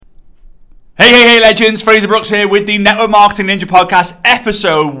Hey, legends, Fraser Brooks here with the Network Marketing Ninja Podcast,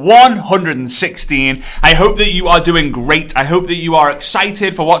 episode 116. I hope that you are doing great. I hope that you are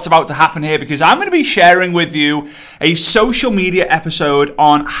excited for what's about to happen here, because I'm going to be sharing with you a social media episode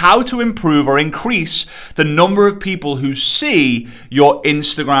on how to improve or increase the number of people who see your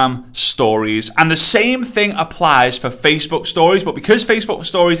Instagram stories. And the same thing applies for Facebook stories, but because Facebook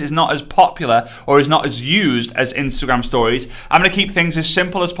stories is not as popular or is not as used as Instagram stories, I'm going to keep things as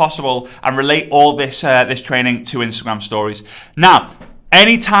simple as possible and relate all this training to Instagram stories. Now,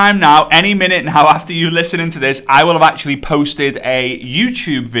 anytime now, any minute now after you listening to this, I will have actually posted a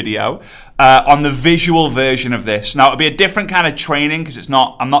YouTube video on the visual version of this. Now, it'll be a different kind of training because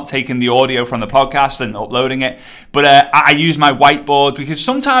I'm not taking the audio from the podcast and uploading it, but I use my whiteboard because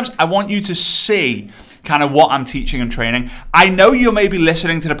sometimes I want you to see kind of what I'm teaching and training. I know you're maybe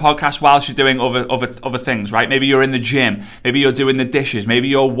listening to the podcast whilst you're doing other things, right? Maybe you're in the gym, maybe you're doing the dishes, maybe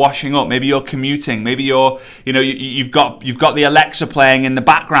you're washing up, maybe you're commuting, maybe you've got the Alexa playing in the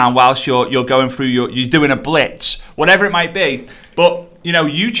background whilst you're going through you're doing a blitz, whatever it might be. But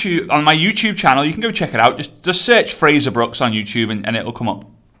YouTube, on my YouTube channel, you can go check it out. Just search Fraser Brooks on YouTube and it'll come up.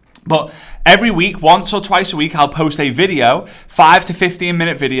 But every week, once or twice a week, I'll post a video, 5 to 15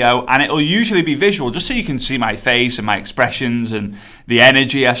 minute video, and it'll usually be visual, just so you can see my face and my expressions and the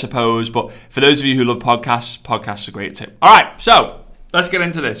energy, I suppose. But for those of you who love podcasts are a great tip. All right, so let's get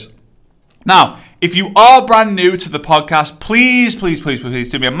into this. Now, if you are brand new to the podcast, please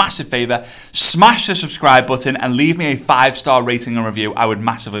do me a massive favor. Smash the subscribe button and leave me a 5-star rating and review. I would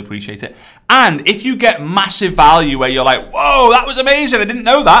massively appreciate it. And if you get massive value where you're like, whoa, that was amazing, I didn't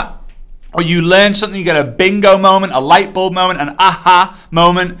know that, or you learn something, you get a bingo moment, a light bulb moment, an aha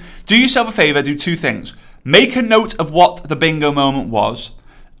moment, do yourself a favor, do two things. Make a note of what the bingo moment was,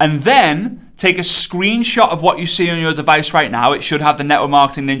 and then take a screenshot of what you see on your device right now. It should have the Network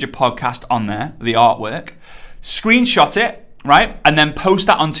Marketing Ninja podcast on there, the artwork. Screenshot it, right? And then post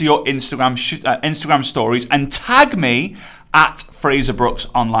that onto your Instagram stories and tag me at Fraser Brooks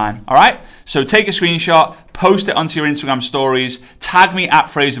Online. All right? So take a screenshot, post it onto your Instagram stories, tag me at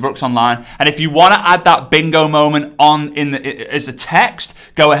Fraser Brooks Online, and if you want to add that bingo moment on as a text,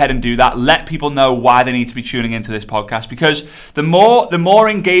 go ahead and do that. Let people know why they need to be tuning into this podcast, because the more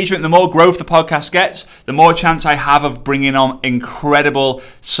engagement, the more growth the podcast gets, the more chance I have of bringing on incredible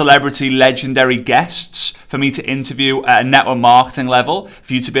celebrity, legendary guests for me to interview at a network marketing level,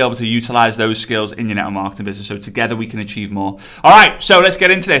 for you to be able to utilize those skills in your network marketing business. So together we can achieve more. All right, so let's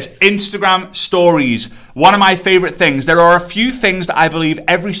get into this. Instagram stories. One of my favorite things. There are a few things that I believe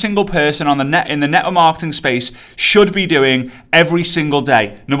every single person in the network marketing space should be doing every single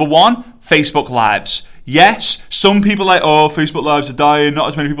day. Number one, Facebook Lives. Yes, some people are like, oh, Facebook Lives are dying, not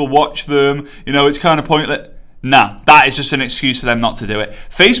as many people watch them, it's kind of pointless. No, that is just an excuse for them not to do it.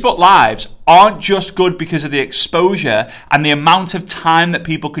 Facebook Lives aren't just good because of the exposure and the amount of time that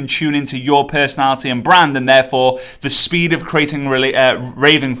people can tune into your personality and brand, and therefore the speed of creating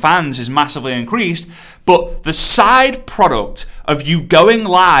raving fans is massively increased, but the side product of you going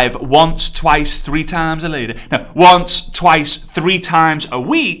live once, twice, 3 times a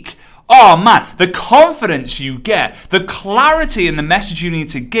week, oh man, the confidence you get, the clarity in the message you need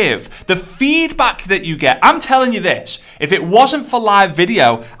to give, the feedback that you get. I'm telling you this, if it wasn't for live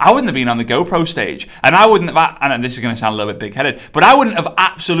video, I wouldn't have been on the GoPro stage. And I wouldn't have, and this is going to sound a little bit big-headed, but I wouldn't have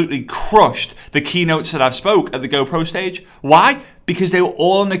absolutely crushed the keynotes that I've spoke at the GoPro stage. Why? Because they were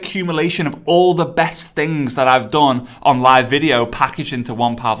all an accumulation of all the best things that I've done on live video packaged into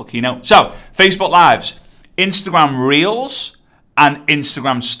one powerful keynote. So, Facebook Lives, Instagram Reels, and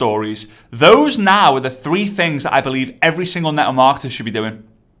Instagram stories. Those now are the 3 things that I believe every single network marketer should be doing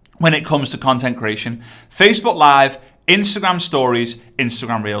when it comes to content creation. Facebook Live, Instagram stories,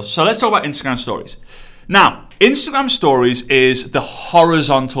 Instagram Reels. So let's talk about Instagram stories. Now, Instagram stories is the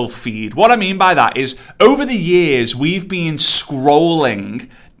horizontal feed. What I mean by that is over the years, we've been scrolling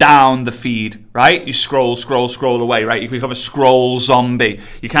down the feed, right? You scroll away, right? You become a scroll zombie.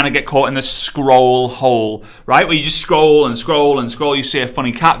 You kind of get caught in the scroll hole, right? Where you just scroll. You see a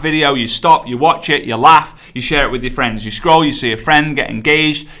funny cat video, you stop, you watch it, you laugh, you share it with your friends. You scroll, you see a friend get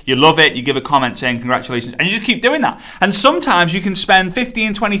engaged, you love it, you give a comment saying congratulations, and you just keep doing that. And sometimes you can spend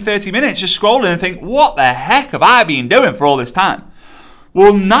 15, 20, 30 minutes just scrolling and think, what the heck have I been doing for all this time?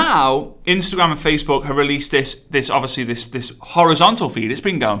 Well, now Instagram and Facebook have released this horizontal feed. It's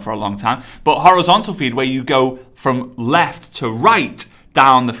been going for a long time, but horizontal feed where you go from left to right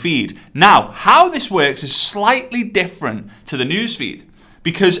down the feed. Now, how this works is slightly different to the news feed,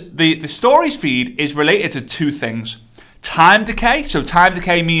 because the stories feed is related to 2 things. Time decay, so time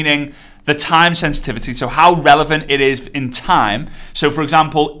decay meaning the time sensitivity, so how relevant it is in time. So for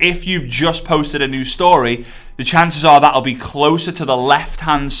example, if you've just posted a new story, the chances are that'll be closer to the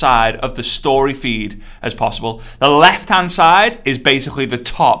left-hand side of the story feed as possible. The left-hand side is basically the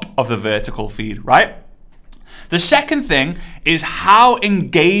top of the vertical feed, right? The second thing is how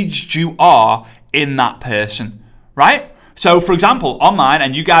engaged you are in that person, right? So, for example, on mine,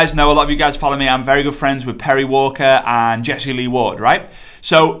 and you guys know, a lot of you guys follow me, I'm very good friends with Perry Walker and Jessie Lee Ward, right?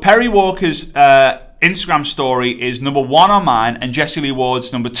 So, Perry Walker's Instagram story is number 1 on mine, and Jessie Lee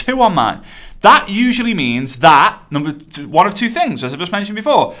Ward's number 2 on mine. That usually means that, one of two things, as I've just mentioned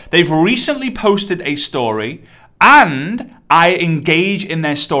before. They've recently posted a story, and I engage in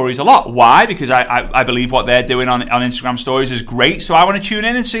their stories a lot. Why? Because I believe what they're doing on Instagram stories is great, so I want to tune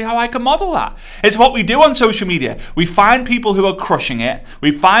in and see how I can model that. It's what we do on social media. We find people who are crushing it,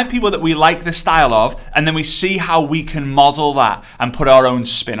 we find people that we like the style of, and then we see how we can model that and put our own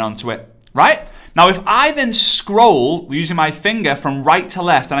spin onto it, right? Now, if I then scroll using my finger from right to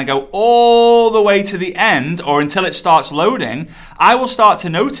left and I go all the way to the end or until it starts loading, I will start to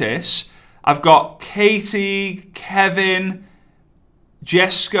notice I've got Katie, Kevin,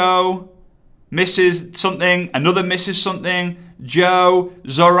 Jesco, Mrs. something, another Mrs. something, Joe,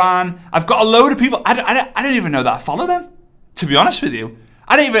 Zoran. I've got a load of people. I don't even know that I follow them, to be honest with you.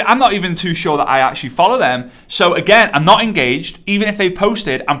 I'm not even too sure that I actually follow them. So again, I'm not engaged. Even if they've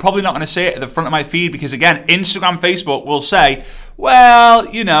posted, I'm probably not going to see it at the front of my feed because again, Instagram, Facebook will say, well,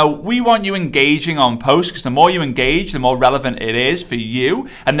 we want you engaging on posts because the more you engage, the more relevant it is for you.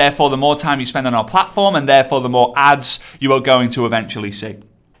 And therefore, the more time you spend on our platform and therefore the more ads you are going to eventually see.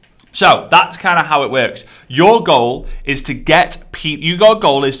 So that's kind of how it works. Your goal is to your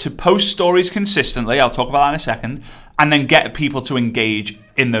goal is to post stories consistently. I'll talk about that in a second. And then get people to engage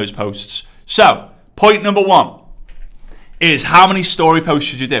in those posts. So, point number 1 is how many story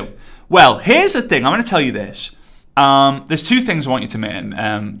posts should you do? Well, here's the thing. I'm going to tell you this. There's 2 things I want you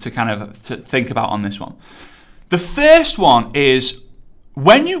to think about on this one. The first one is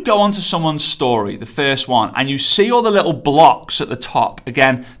when you go onto someone's story, the first one, and you see all the little blocks at the top.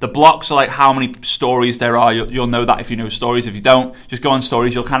 Again, the blocks are like how many stories there are. You'll know that if you know stories. If you don't, just go on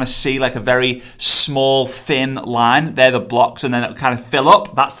stories. You'll kind of see like a very small, thin line. They're the blocks, and then it'll kind of fill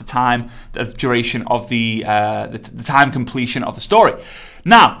up. That's the time, the duration of the time completion of the story.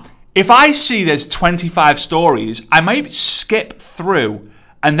 Now, if I see there's 25 stories, I might skip through,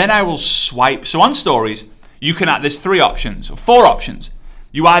 and then I will swipe. So on stories, there's 3 options, or 4 options.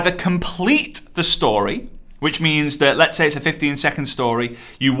 You either complete the story, which means that, let's say it's a 15-second story,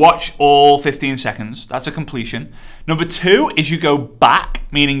 you watch all 15 seconds. That's a completion. Number 2 is you go back,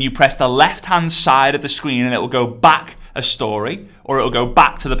 meaning you press the left-hand side of the screen and it will go back a story, or it will go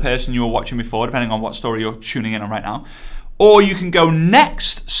back to the person you were watching before, depending on what story you're tuning in on right now. Or you can go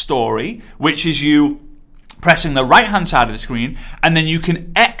next story, which is you pressing the right-hand side of the screen, and then you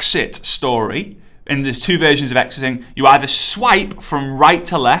can exit story. And there's 2 versions of exiting. You either swipe from right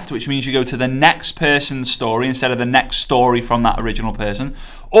to left, which means you go to the next person's story instead of the next story from that original person,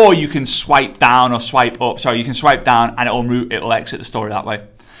 or you can swipe down or swipe up. Sorry, you can swipe down and it'll exit the story that way.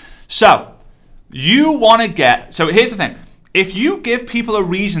 So here's the thing. If you give people a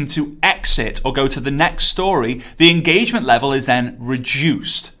reason to exit or go to the next story, the engagement level is then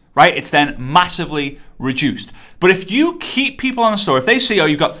reduced. Right? It's then massively reduced. But if you keep people on the story, if they see,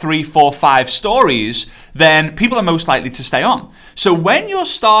 you've got 3, 4, 5 stories, then people are most likely to stay on. So when you're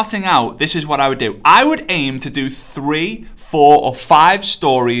starting out, this is what I would do. I would aim to do 3, 4, or 5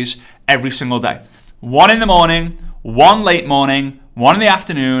 stories every single day. 1 in the morning, 1 late morning, 1 in the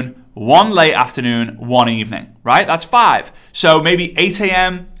afternoon, 1 late afternoon, 1 evening. Right? That's 5. So maybe 8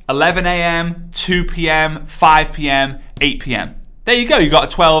 a.m., 11 a.m., 2 p.m., 5 p.m., 8 p.m. There you go. You got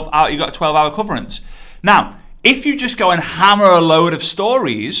a 12-hour coverage. Now, if you just go and hammer a load of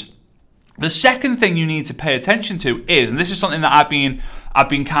stories, the second thing you need to pay attention to is, and this is something that I've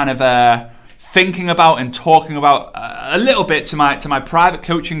been kind of thinking about and talking about a little bit to my private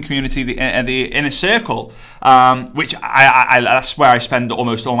coaching community, the Inner Circle, which that's where I spend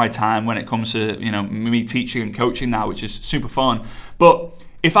almost all my time when it comes to me teaching and coaching now, which is super fun. But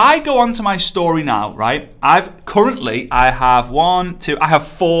if I go onto my story now, right, I have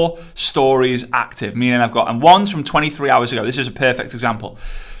 4 stories active, meaning and one's from 23 hours ago. This is a perfect example.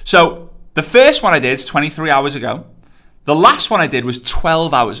 So the first one I did is 23 hours ago. The last one I did was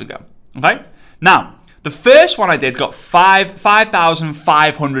 12 hours ago, okay? Now, the first one I did got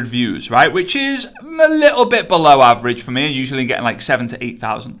 5,500 views, right, which is a little bit below average for me. I'm usually getting like 7,000 to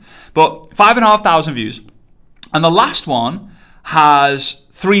 8,000, but 5,500 views. And the last one has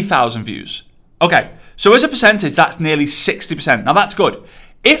 3,000 views. Okay, so as a percentage, that's nearly 60%. Now that's good.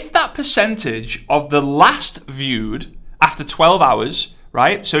 if that percentage of the last viewed after 12 hours,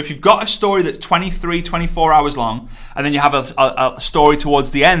 right? So if you've got a story that's 23, 24 hours long, and then you have a story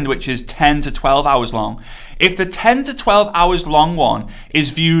towards the end, which is 10 to 12 hours long, if the 10 to 12 hours long one is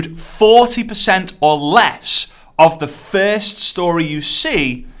viewed 40% or less of the first story you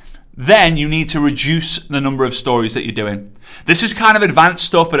see, then you need to reduce the number of stories that you're doing. This is kind of advanced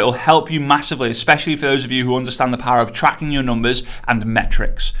stuff, but it will help you massively, especially for those of you who understand the power of tracking your numbers and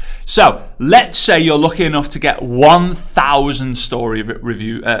metrics. So let's say you're lucky enough to get 1,000 story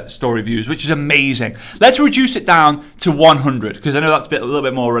views, which is amazing. Let's reduce it down to 100, because I know that's a little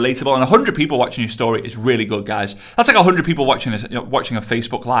bit more relatable. And 100 people watching your story is really good, guys. That's like 100 people watching a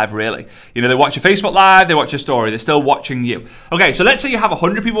Facebook Live, really. You know, they watch a Facebook Live, they watch your story, they're still watching you. Okay, so let's say you have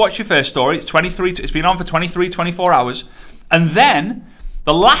 100 people watch your first story. It's been on for 23, 24 hours. And then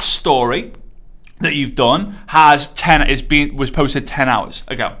the last story that you've done was posted 10 hours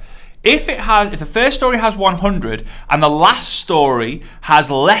ago. If the first story has 100 and the last story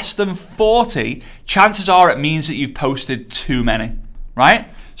has less than 40, chances are it means that you've posted too many, right?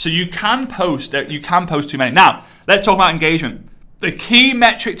 So you can post too many. Now, let's talk about engagement. The key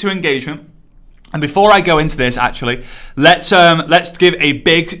metric to engagement. And before I go into this, actually, let's give a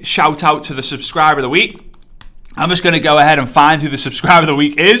big shout out to the subscriber of the week. I'm just going to go ahead and find who the subscriber of the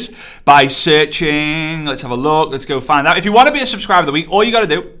week is by searching. Let's have a look. Let's go find out. If you want to be a subscriber of the week, all you got to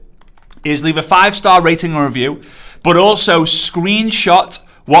do is leave a 5-star rating or review, but also screenshot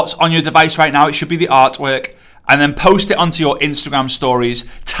what's on your device right now. It should be the artwork. And then post it onto your Instagram stories.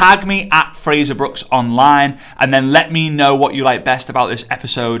 Tag me at Fraser Brooks Online, and then let me know what you like best about this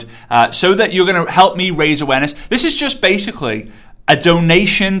episode, so that you're going to help me raise awareness. This is just basically a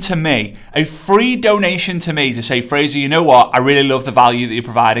donation to me, a free donation to me to say, Fraser, you know what? I really love the value that you're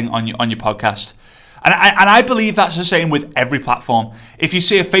providing on your podcast. And I believe that's the same with every platform. If you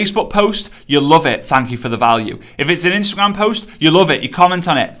see a Facebook post, you love it, thank you for the value. If it's an Instagram post, you love it, you comment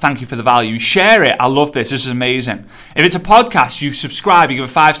on it, thank you for the value. Share it, I love this is amazing. If it's a podcast, you subscribe, you give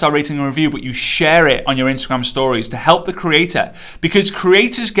a 5-star rating and review, but you share it on your Instagram stories to help the creator. Because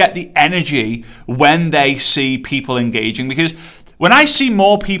creators get the energy when they see people engaging. Because when I see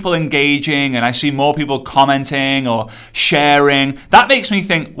more people engaging and I see more people commenting or sharing, that makes me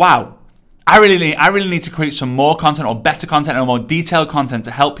think, wow, I really need to create some more content or better content or more detailed content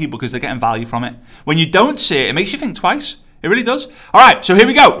to help people because they're getting value from it. When you don't see it, it makes you think twice. It really does. All right, so here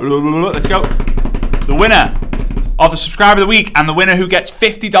we go. Let's go. The winner of the subscriber of the week and the winner who gets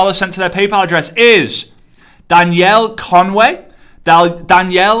 $50 sent to their PayPal address is Danielle Conway.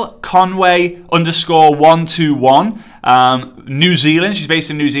 Danielle Conway _121. New Zealand. She's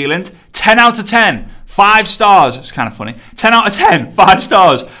based in New Zealand. 10 out of 10. 5 stars. It's kind of funny. 10 out of 10. 5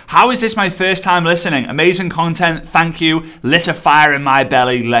 stars. How is this my first time listening? Amazing content. Thank you. Lit a fire in my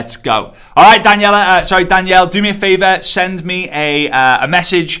belly. Let's go. All right, Danielle, do me a favor. Send me a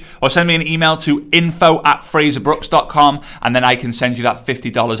message or send me an email to info@fraserbrooks.com, and then I can send you that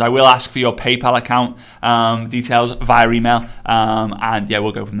 $50. I will ask for your PayPal account details via email, and yeah,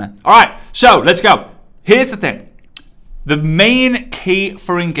 we'll go from there. All right, so let's go. Here's the thing. The main key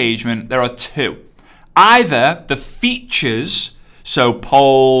for engagement, there are 2. Either the features, so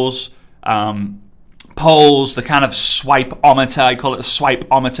polls, the kind of swipe-ometer, I call it a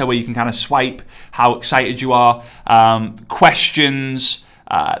swipe-ometer, where you can kind of swipe how excited you are, questions,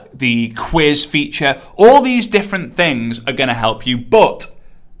 the quiz feature, all these different things are going to help you, but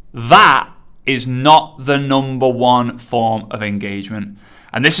that is not the number one form of engagement.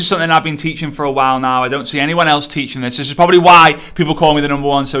 And this is something I've been teaching for a while now. I don't see anyone else teaching this. This is probably why people call me the number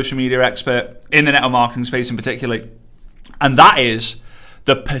one social media expert in the network marketing space in particular. And that is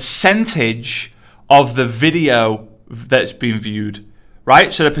the percentage of the video that's been viewed,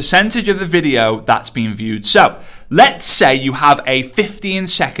 right? So the percentage of the video that's been viewed. So let's say you have a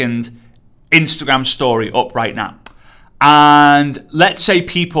 15-second Instagram story up right now. And let's say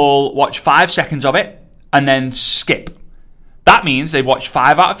people watch 5 seconds of it and then skip. That means they've watched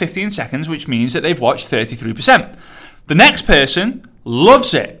 5 out of 15 seconds, which means that they've watched 33%. The next person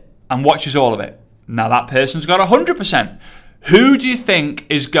loves it and watches all of it. Now that person's got 100%. Who do you think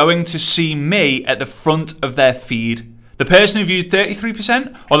is going to see me at the front of their feed? The person who viewed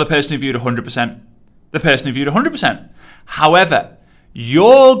 33% or the person who viewed 100%? The person who viewed 100%. However,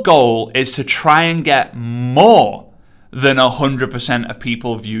 your goal is to try and get more than 100% of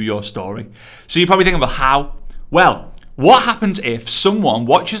people view your story. So you're probably thinking, well, how? Well, what happens if someone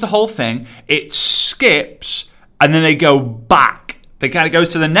watches the whole thing, it skips, and then they go back? They kind of goes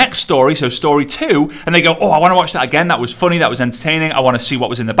to the next story, so story 2, and they go, oh, I want to watch that again. That was funny. That was entertaining. I want to see what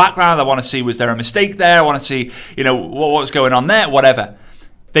was in the background. I want to see, was there a mistake there? I want to see, what was going on there, whatever.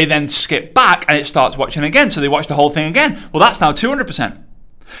 they then skip back and it starts watching again. So they watch the whole thing again. Well, that's now 200%.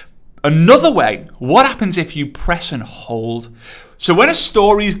 Another way, what happens if you press and hold? So when a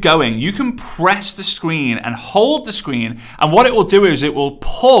story is going, you can press the screen and hold the screen, and what it will do is it will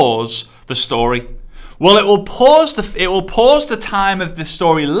pause the story. Well, it will pause the time of the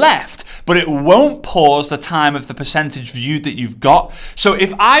story left, but it won't pause the time of the percentage viewed that you've got. So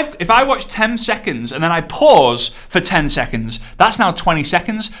if I watch 10 seconds and then I pause for 10 seconds, that's now 20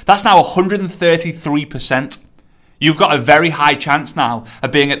 seconds. That's now 133%. You've got a very high chance now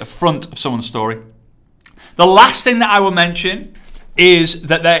of being at the front of someone's story. The last thing that I will mention is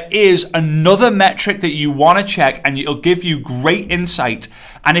that there is another metric that you want to check, and it'll give you great insight.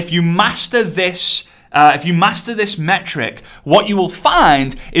 And if you master this metric, what you will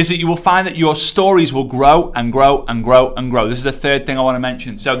find is that you will find that your stories will grow and grow and grow and grow. This is the third thing I want to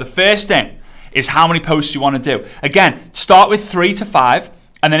mention. So the first thing is how many posts you want to do. Again, start with 3 to 5.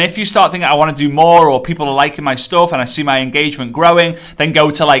 And then if you start thinking, I want to do more, or people are liking my stuff and I see my engagement growing, then go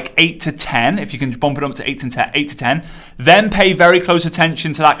to like 8 to 10. If you can bump it up to 8 to 10, then pay very close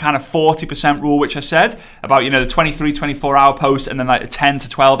attention to that kind of 40% rule, which I said about, the 23, 24 hour post, and then like the 10 to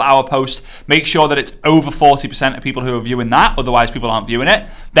 12 hour post. Make sure that it's over 40% of people who are viewing that. Otherwise people aren't viewing it.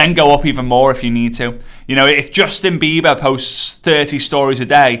 Then go up even more if you need to. If Justin Bieber posts 30 stories a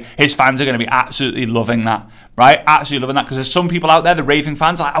day, his fans are going to be absolutely loving that. Right? Absolutely loving that, because there's some people out there, the raving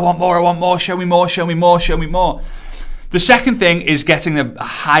fans, like, I want more, show me more. The second thing is getting a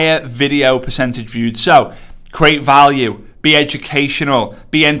higher video percentage viewed. So create value, be educational,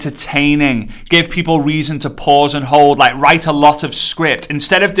 be entertaining, give people reason to pause and hold, like write a lot of script.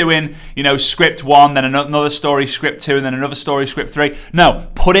 Instead of doing, script 1, then another story, script 2, and then another story, script 3. No,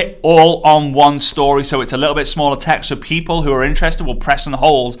 put it all on one story so it's a little bit smaller text, so people who are interested will press and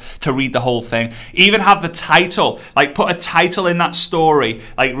hold to read the whole thing. Even have the title, like put a title in that story,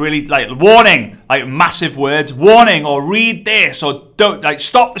 like really like warning, like massive words, warning, or read this, or don't, like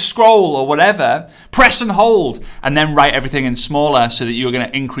stop the scroll or whatever. Press and hold, and then write everything in smaller so that you're going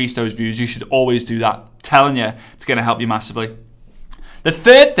to increase those views. You should always do that. I'm telling you, it's going to help you massively. The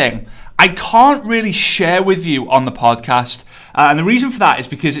third thing, I can't really share with you on the podcast. And the reason for that is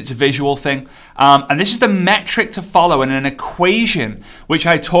because it's a visual thing. And this is the metric to follow in an equation, which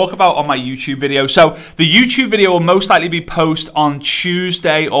I talk about on my YouTube video. So the YouTube video will most likely be posted on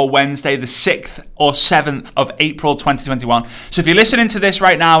Tuesday or Wednesday, the 6th or 7th of April 2021. So if you're listening to this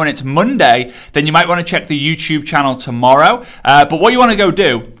right now and it's Monday, then you might want to check the YouTube channel tomorrow. But what you want to go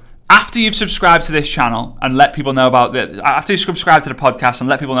do, after you've subscribed to this channel and let people know about after you subscribe to the podcast and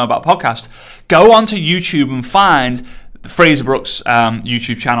let people know about the podcast, go onto YouTube and find the Fraser Brooks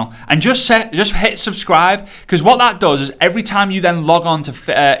YouTube channel and just hit subscribe, because what that does is every time you then log on to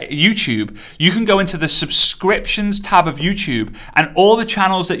YouTube, you can go into the subscriptions tab of YouTube, and all the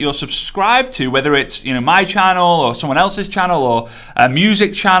channels that you're subscribed to, whether it's my channel or someone else's channel or a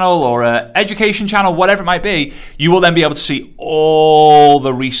music channel or a education channel, whatever it might be, you will then be able to see all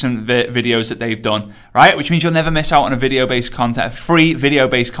the recent videos that they've done, right? Which means you'll never miss out on a video-based content, free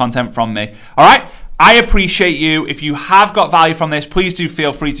video-based content from me. All right? I appreciate you. If you have got value from this, please do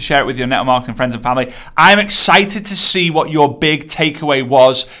feel free to share it with your network marketing friends and family. I'm excited to see what your big takeaway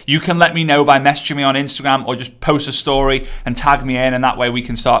was. You can let me know by messaging me on Instagram or just post a story and tag me in, and that way we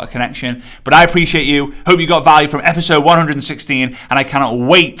can start a connection. But I appreciate you. Hope you got value from episode 116, and I cannot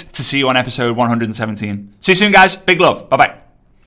wait to see you on episode 117. See you soon, guys. Big love. Bye-bye.